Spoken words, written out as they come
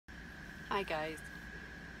Hi guys.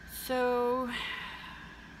 So,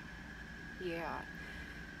 yeah,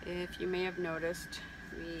 if you may have noticed,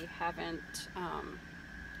 we haven't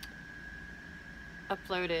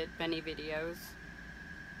uploaded many videos.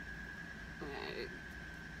 Uh,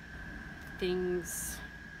 Things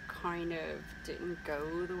kind of didn't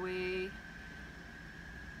go the way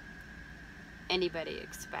anybody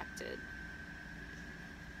expected,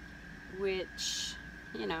 which,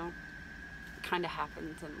 you know, kind of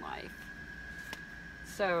happens in life.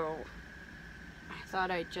 So, I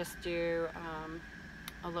thought I'd just do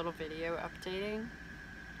a little video updating.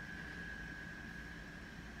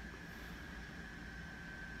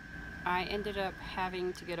 I ended up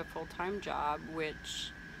having to get a full-time job,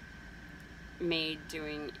 which made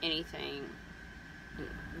doing anything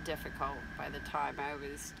difficult. By the time I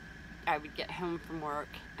would get home from work,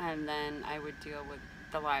 and then I would deal with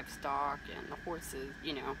the livestock and the horses,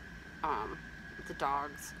 the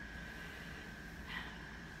dogs.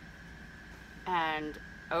 And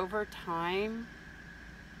over time,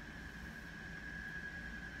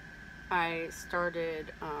 I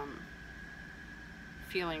started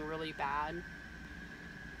feeling really bad,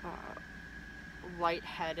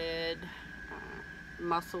 lightheaded,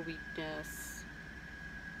 muscle weakness,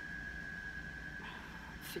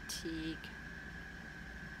 fatigue,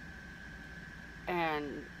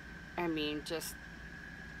 and I mean, just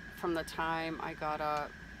from the time I got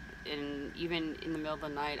up, and even in the middle of the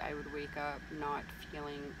night, I would wake up not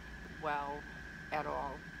feeling well at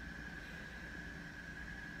all.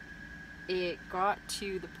 It got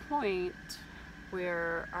to the point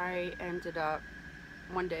where I ended up,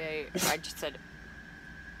 one day, I just said,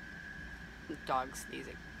 dog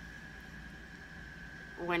sneezing.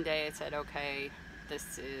 One day I said, okay,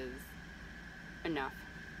 this is enough.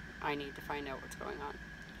 I need to find out what's going on.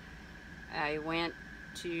 I went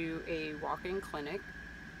to a walk-in clinic,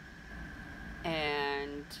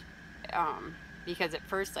 and because at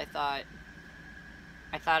first I thought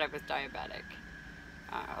I was diabetic.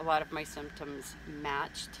 A lot of my symptoms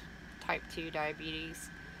matched type 2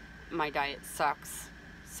 diabetes. My diet sucked,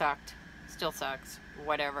 still sucks,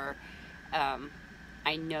 whatever.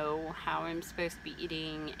 I know how I'm supposed to be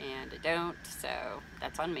eating and I don't, so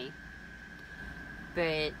that's on me.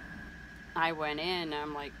 But I went in,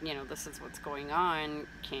 I'm like, this is what's going on.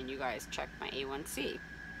 Can you guys check my A1C?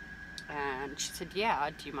 And she said, yeah,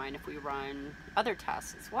 do you mind if we run other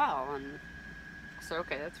tests as well? And so,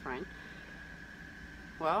 okay, that's fine.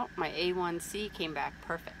 Well, my A1C came back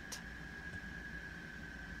perfect.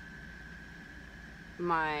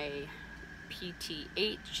 My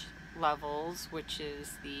PTH levels, which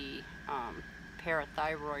is the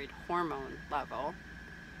parathyroid hormone level,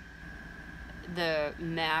 the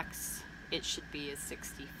max it should be is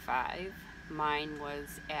 65. Mine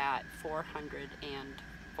was at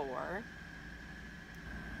 404.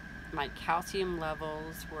 My calcium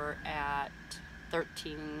levels were at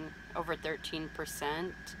over 13%,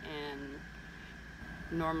 and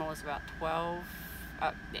normal is about 12.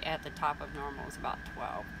 At the top of normal is about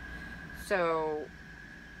 12. So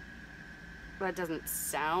that doesn't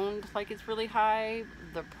sound like it's really high.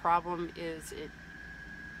 The problem is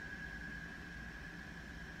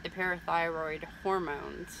the parathyroid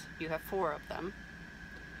hormones, you have 4 of them.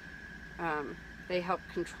 They help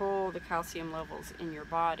control the calcium levels in your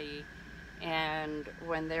body, and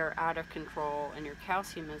when they're out of control and your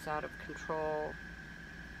calcium is out of control,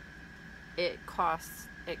 it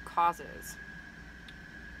causes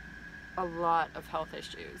a lot of health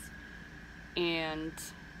issues. And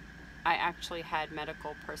I actually had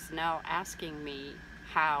medical personnel asking me,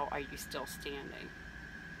 how are you still standing?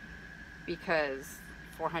 Because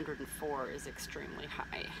 404 is extremely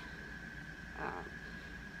high.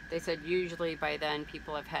 They said usually by then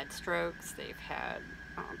people have had strokes, they've had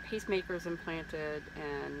pacemakers implanted,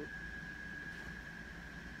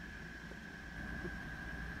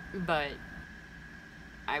 but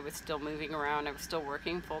I was still moving around, I was still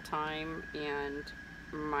working full time, and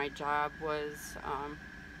my job was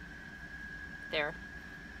there.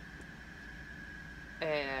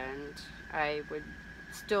 And I would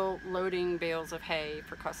still loading bales of hay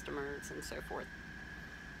for customers and so forth.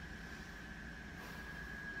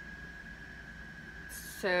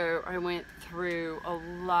 So I went through a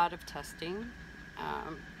lot of testing,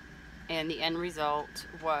 and the end result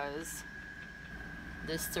was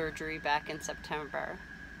this surgery back in September.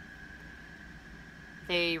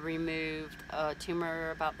 They removed a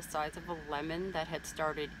tumor about the size of a lemon that had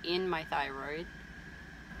started in my thyroid,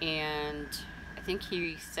 and I think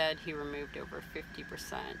he said he removed over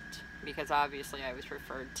 50%, because obviously I was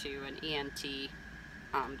referred to an ENT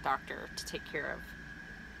doctor to take care of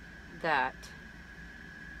that.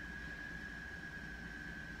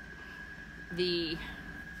 The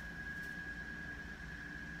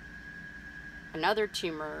another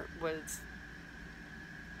tumor was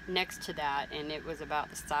next to that, and it was about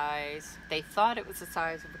the size. They thought it was the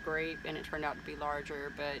size of a grape, and it turned out to be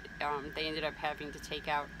larger. But they ended up having to take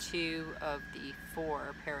out 2 of the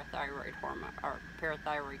 4 parathyroid hormone or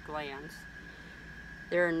parathyroid glands.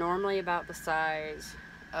 They're normally about the size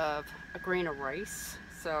of a grain of rice,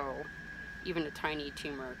 so even a tiny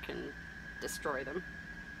tumor can destroy them.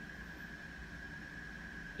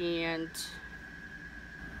 And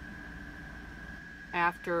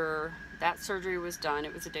after that surgery was done,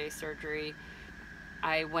 it was a day surgery,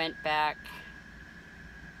 I went back,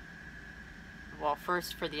 well,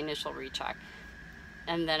 first for the initial recheck,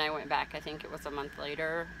 and then I went back, I think it was a month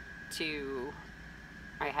later,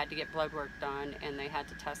 I had to get blood work done, and they had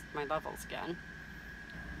to test my levels again.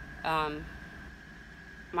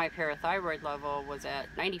 My parathyroid level was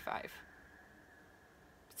at 95.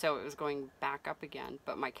 So it was going back up again,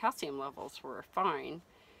 but my calcium levels were fine.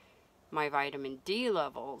 My vitamin D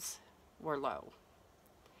levels were low.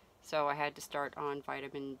 So I had to start on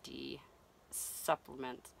vitamin D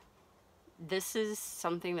supplements. This is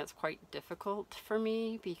something that's quite difficult for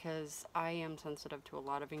me because I am sensitive to a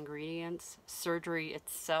lot of ingredients. Surgery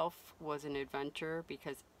itself was an adventure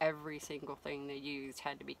because every single thing they used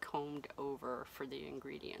had to be combed over for the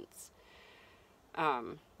ingredients.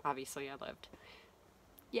 Obviously I lived.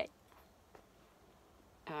 Yay.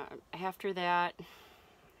 After that,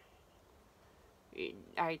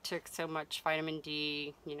 I took so much vitamin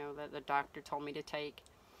D, that the doctor told me to take.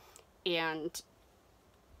 And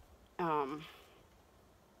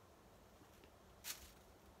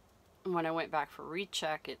when I went back for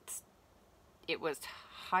recheck, it was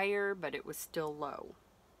higher, but it was still low.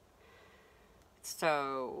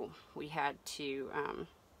 So we had to,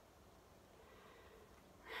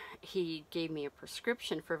 he gave me a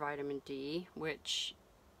prescription for vitamin D, which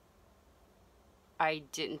I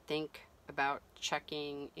didn't think about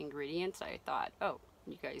checking ingredients. I thought, oh,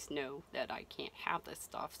 you guys know that I can't have this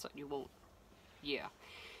stuff, so you won't. Yeah.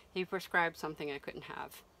 He prescribed something I couldn't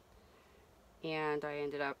have. And I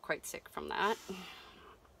ended up quite sick from that.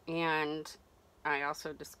 And I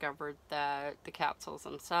also discovered that the capsules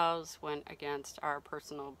themselves went against our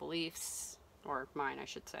personal beliefs, or mine, I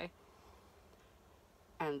should say.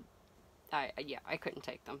 And I couldn't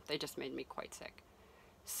take them. They just made me quite sick.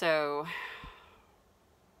 So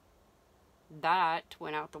that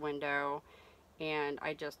went out the window, and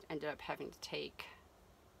I just ended up having to take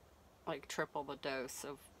like triple the dose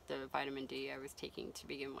of the vitamin D I was taking to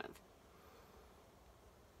begin with.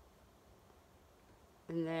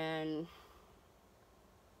 And then,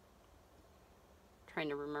 trying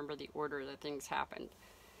to remember the order that things happened.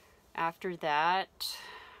 After that,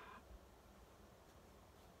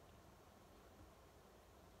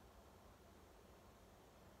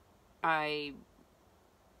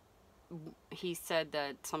 he said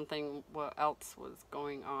that something else was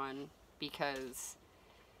going on because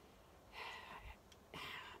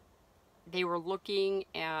they were looking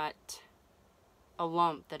at a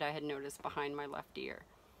lump that I had noticed behind my left ear.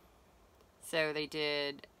 So they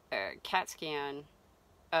did a CAT scan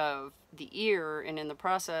of the ear, and in the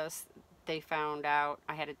process they found out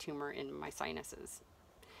I had a tumor in my sinuses.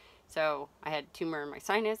 So I had a tumor in my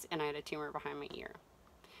sinus and I had a tumor behind my ear,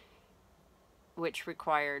 which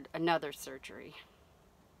required another surgery,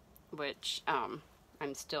 which I'm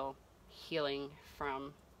still healing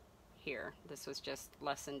from here. This was just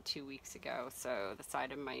less than 2 weeks ago, so the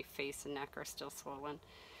side of my face and neck are still swollen.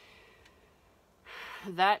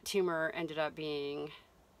 That tumor ended up being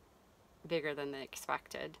bigger than they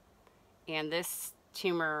expected, and this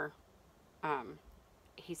tumor,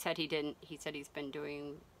 he said he's been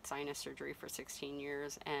doing sinus surgery for 16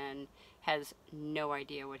 years and has no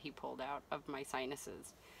idea what he pulled out of my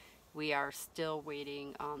sinuses. We are still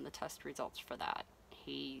waiting on the test results for that.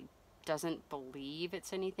 He doesn't believe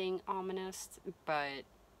it's anything ominous, but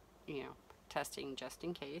testing just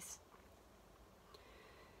in case.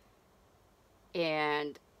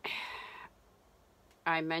 And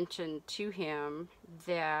I mentioned to him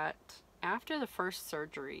that after the first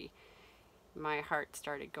surgery, my heart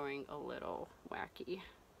started going a little wacky.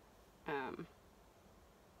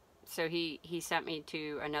 So he sent me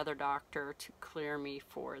to another doctor to clear me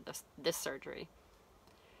for this surgery.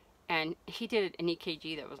 And he did an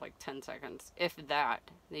EKG that was like 10 seconds, if that.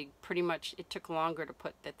 It took longer to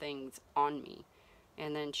put the things on me.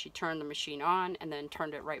 And then she turned the machine on and then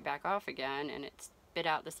turned it right back off again, and it spit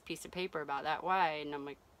out this piece of paper about that wide, and I'm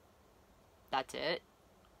like, that's it?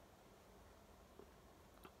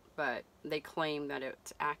 But they claim that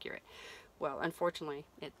it's accurate. Well, unfortunately,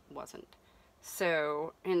 it wasn't.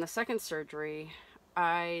 So in the second surgery,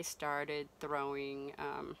 I started throwing,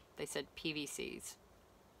 they said PVCs.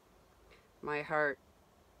 My heart,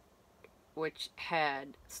 which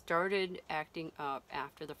had started acting up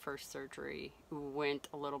after the first surgery, went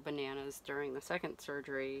a little bananas during the second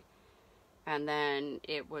surgery, and then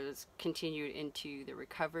it was continued into the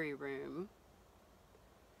recovery room.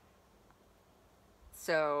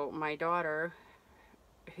 So my daughter,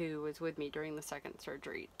 who was with me during the second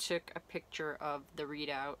surgery, took a picture of the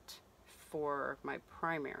readout for my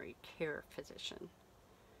primary care physician.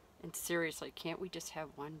 And seriously, can't we just have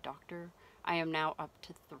one doctor? I am now up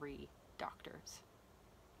to 3 doctors.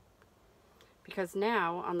 Because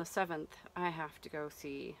now, on the 7th, I have to go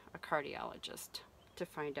see a cardiologist to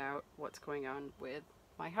find out what's going on with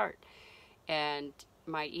my heart. And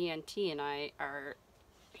my ENT and I are,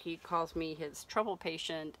 he calls me his trouble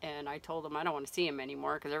patient, and I told him I don't want to see him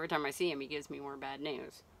anymore because every time I see him, he gives me more bad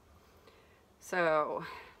news. So,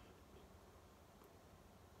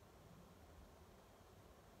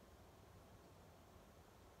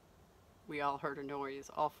 we all heard a noise,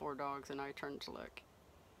 all 4 dogs, and I turned to look.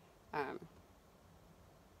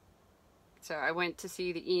 So I went to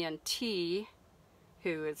see the ENT,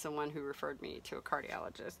 who is the one who referred me to a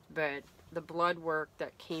cardiologist. But the blood work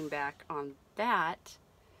that came back on that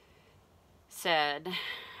said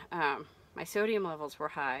my sodium levels were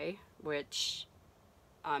high, which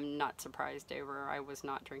I'm not surprised over. I was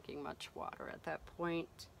not drinking much water at that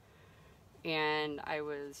point. And I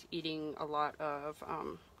was eating a lot of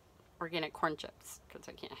organic corn chips because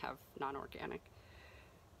I can't have non-organic.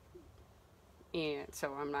 And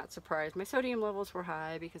so I'm not surprised my sodium levels were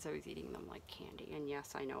high because I was eating them like candy. And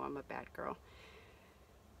yes, I know I'm a bad girl.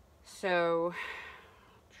 So,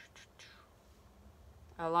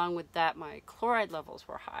 along with that, my chloride levels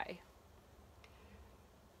were high.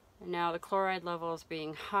 And now the chloride levels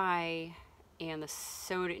being high and the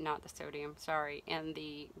sodium, not the sodium, sorry, and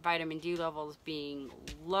the vitamin D levels being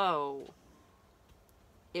low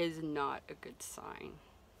is not a good sign.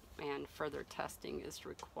 And further testing is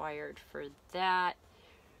required for that.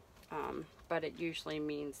 But it usually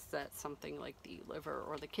means that something like the liver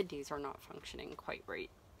or the kidneys are not functioning quite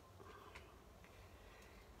right.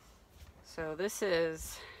 So this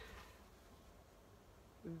has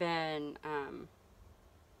been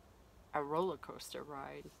a roller coaster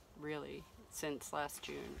ride, really, since last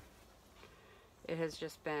June. It has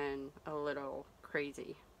just been a little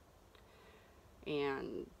crazy.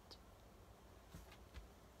 And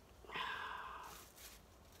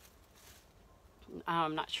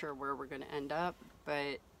I'm not sure where we're going to end up,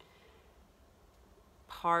 but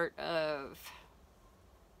part of,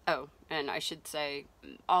 oh, and I should say,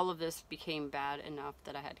 all of this became bad enough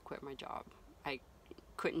that I had to quit my job. I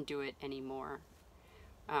couldn't do it anymore.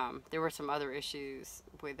 There were some other issues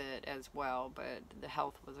with it as well, but the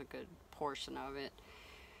health was a good portion of it.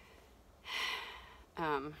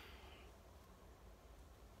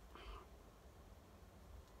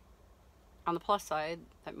 On the plus side,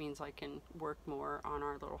 that means I can work more on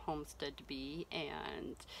our little homestead bee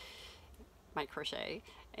and my crochet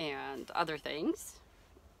and other things.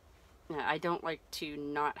 I don't like to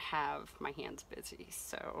not have my hands busy,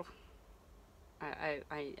 so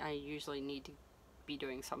I usually need to be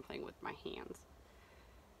doing something with my hands.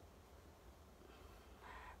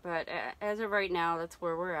 But as of right now, that's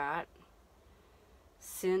where we're at.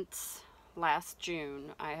 Since last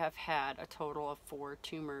June, I have had a total of 4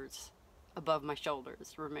 tumors above my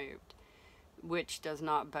shoulders removed, which does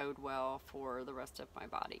not bode well for the rest of my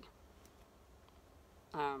body.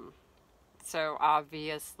 So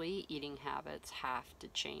obviously eating habits have to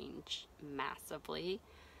change massively.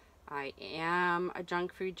 I am a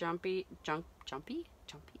junk food junkie.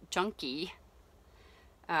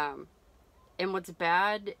 And what's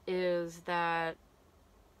bad is that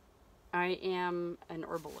I am an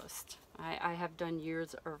herbalist. I have done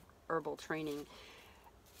years of herbal training,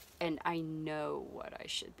 and I know what I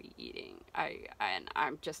should be eating. I'm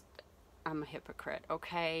a hypocrite,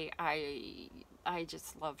 okay? I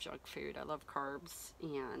just love junk food. I love carbs,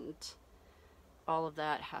 and all of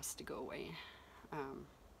that has to go away.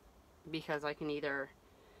 Because I can either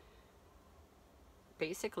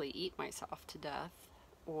basically eat myself to death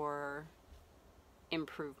or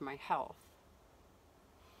improve my health.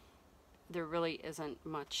 There really isn't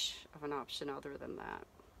much of an option other than that.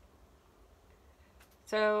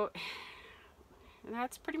 So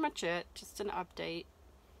that's pretty much it. Just an update.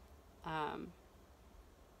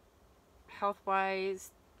 Health-wise,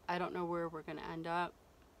 I don't know where we're going to end up.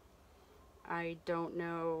 I don't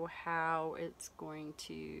know how it's going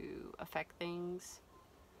to affect things.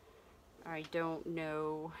 I don't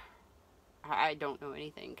know I don't know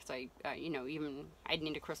anything because you know, even I'd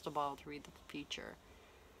need a crystal ball to read the future.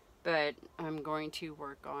 But I'm going to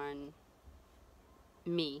work on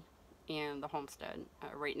me and the homestead.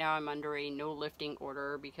 Right now, I'm under a no lifting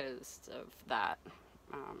order because of that.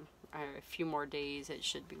 A few more days, it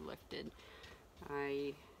should be lifted.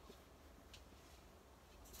 I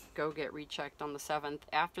go get rechecked on the 7th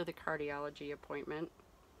after the cardiology appointment.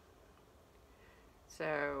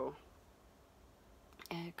 So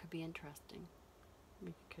it could be interesting.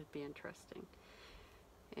 It could be interesting.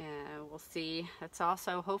 And we'll see. That's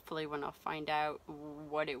also hopefully when I'll find out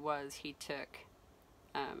what it was he took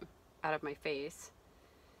out of my face,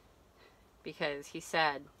 because he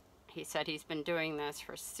said he's been doing this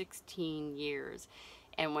for 16 years,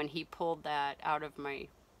 and when he pulled that out of my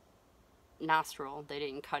nostril, they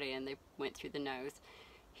didn't cut in, they went through the nose.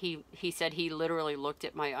 He said he literally looked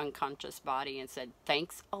at my unconscious body and said,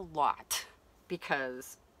 "Thanks a lot,"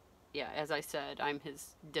 because yeah, as I said, I'm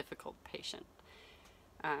his difficult patient.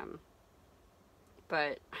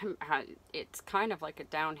 But it's kind of like a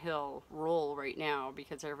downhill roll right now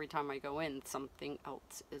because every time I go in, something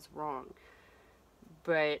else is wrong.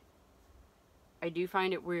 But I do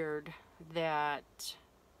find it weird that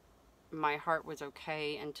my heart was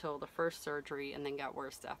okay until the first surgery and then got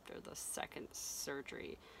worse after the second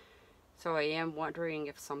surgery. So I am wondering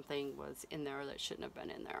if something was in there that shouldn't have been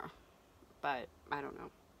in there. But I don't know.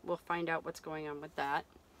 We'll find out what's going on with that.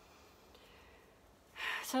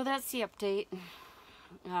 So that's the update.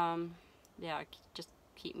 Yeah, just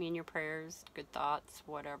keep me in your prayers, good thoughts,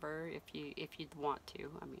 whatever, if you'd want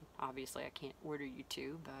to. I mean, obviously I can't order you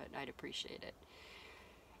to, but I'd appreciate it.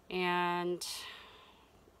 And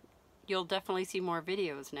you'll definitely see more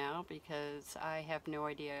videos now because I have no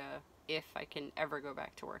idea if I can ever go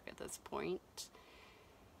back to work at this point,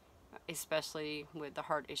 especially with the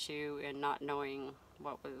heart issue and not knowing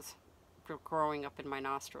what was growing up in my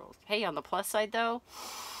nostrils. Hey, on the plus side though,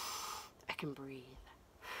 I can breathe.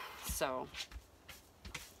 So,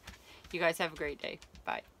 you guys have a great day.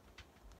 Bye.